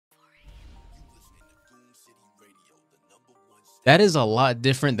That is a lot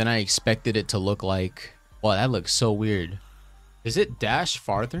different than I expected it to look like. Wow, that looks so weird. Does it dash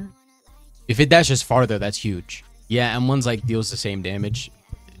farther? If it dashes farther, that's huge. Yeah, M1's like deals the same damage.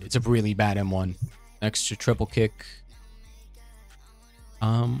 It's a really bad M1. Extra triple kick.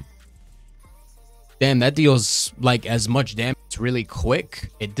 Damn, that deals like as much damage. It's really quick.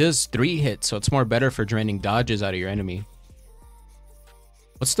 It does 3 hits, so it's more better for draining dodges out of your enemy.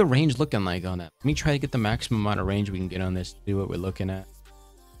 What's the range looking like on that? Let me try to get the maximum amount of range we can get on this. See what we're looking at.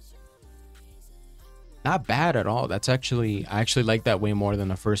 Not bad at all. That's actually, I actually like that way more than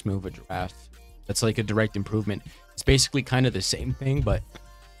the first move of Giraffe. That's like a direct improvement. It's basically kind of the same thing, but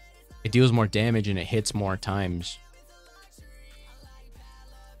it deals more damage and it hits more times.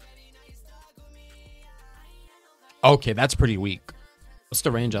 Okay, that's pretty weak. What's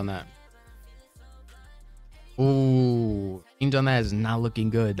the range on that? Ooh, range on that is not looking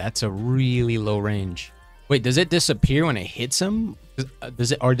good. That's a really low range. Wait, does it disappear when it hits him?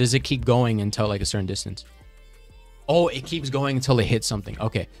 Does it keep going until like a certain distance? Oh, it keeps going until it hits something.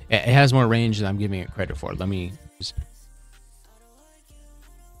 Okay, it has more range than I'm giving it credit for. Let me.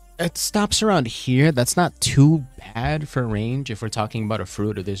 It stops around here. That's not too bad for range if we're talking about a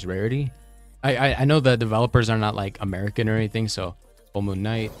fruit of this rarity. I know the developers are not like American or anything, so Full Moon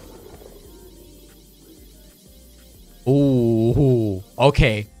Night. Oh,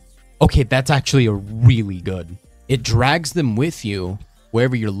 okay. Okay, that's actually a really good. It drags them with you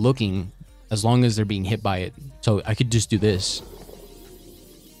wherever you're looking as long as they're being hit by it. So I could just do this.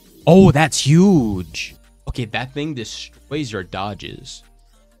 Oh, that's huge. Okay, that thing destroys your dodges.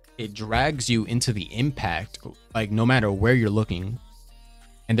 It drags you into the impact, like no matter where you're looking.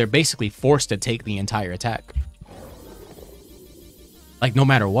 And they're basically forced to take the entire attack. Like no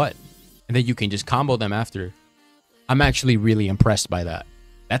matter what. And then you can just combo them after. I'm actually really impressed by that.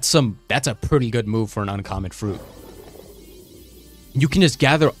 That's a pretty good move for an uncommon fruit. You can just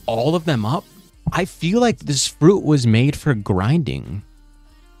gather all of them up. I feel like this fruit was made for grinding.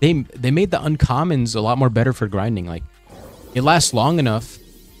 They made the uncommons a lot more better for grinding. Like it lasts long enough.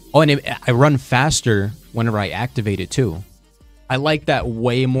 Oh, and I run faster whenever I activate it too. I like that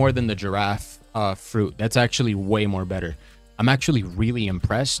way more than the giraffe fruit. That's actually way more better. I'm actually really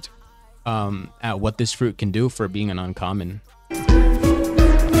impressed at what this fruit can do for being an uncommon.